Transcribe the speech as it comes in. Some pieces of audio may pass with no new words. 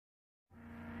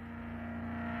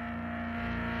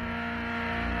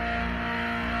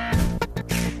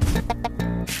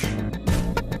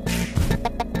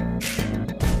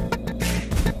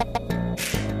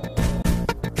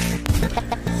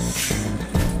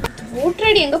Voter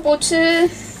ID எங்க போச்சு?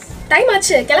 Time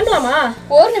ஆச்சு, கிளம்பலாமா?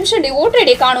 ஒரு நிமிஷம் டி, ஓட்டர்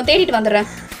ஐடி காணோம், தேடிட்டு வந்துடுறேன்.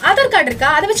 ஆதார் கார்டு இருக்கா?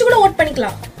 அதை வச்சு கூட ஓட்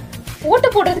பண்ணிக்கலாம். ஓட்டு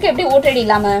போடுறதுக்கு எப்படி ஓட்டர் ஐடி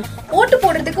இல்லாம? ஓட்டு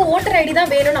போடுறதுக்கு ஓட்டர் ஐடி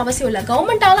தான் வேணும்னு அவசியம் இல்லை.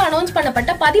 கவர்மெண்டால அனௌன்ஸ்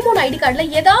பண்ணப்பட்ட 13 ஐடி கார்டுல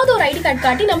ஏதாவது ஒரு ஐடி கார்டு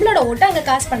காட்டி நம்மளோட ஓட்டை அங்க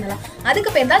காஸ்ட் பண்ணலாம்.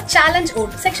 அதுக்கு பேர் தான் சேலஞ்ச்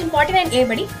ஓட். செக்ஷன் 49A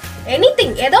படி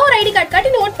எனிதிங் ஏதோ ஒரு ஐடி கார்டு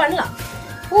காட்டி நீ ஓட் பண்ணலாம்.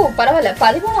 ஓ பரவாயில்ல,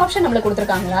 13 ஆப்ஷன் நம்மளுக்கு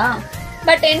கொடுத்துருக்காங்களா?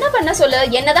 பட் என்ன பண்ண சொல்லு,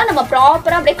 என்னதான் நம்ம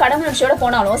ப்ராப்பரா அப்படியே கடமை நிமிஷோட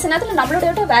போனாலும் சில நேரத்துல நம்மளோட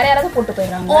ஓட்ட வேற யாராவது போட்டு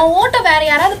போயிடுறாங்க. ஓட்ட வேற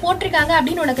யாராவது போட்டிருக்காங்க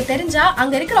அப்படின்னு உனக்கு தெரிஞ்சா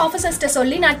அங்க இருக்கிற ஆபீசர்ஸ்ட்ட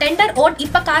சொல்லி நான் டெண்டர் ஓட்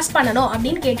இப்ப காஸ்ட் பண்ணணும்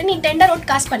அப்படின்னு கேட்டு நீ டெண்டர் ஓட்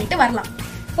காஸ்ட் பண்ணிட்டு வரலாம்.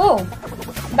 ஓ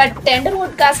பட் டெண்டர்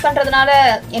ஓட் காஸ்ட் பண்றதுனால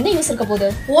என்ன யூஸ் இருக்க போகுது?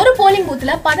 ஒரு போலிங்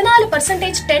பூத்ல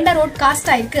 14% டெண்டர் ஓட் காஸ்ட்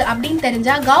ஆயிருக்கு அப்படின்னு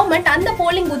தெரிஞ்சா கவர்மெண்ட் அந்த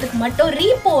போலிங் பூத்துக்கு மட்டும்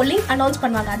ரீபோலிங் அனௌன்ஸ்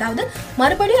பண்ணுவாங்க. அதாவது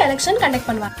மறுபடியும் எலெக்ஷன் கண்டக்ட்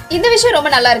பண்ணுவாங்க. இந்த விஷயம்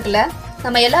ரொம்ப நல்லா இருக்குல்ல,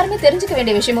 நம்ம எல்லாருமே தெரிஞ்சுக்க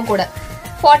வேண்டிய விஷயமும் கூட.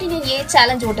 49A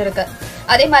சேலஞ்ச் ஓட்டு இருக்கு.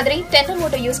 அதே மாதிரி டெண்டர்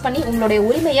ஓட்டை யூஸ் பண்ணி உங்களுடைய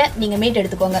உரிமையை நீங்க மீட்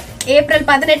எடுத்துக்கோங்க. ஏப்ரல்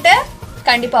 18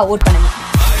 கண்டிப்பா ஓட் பண்ணுங்க.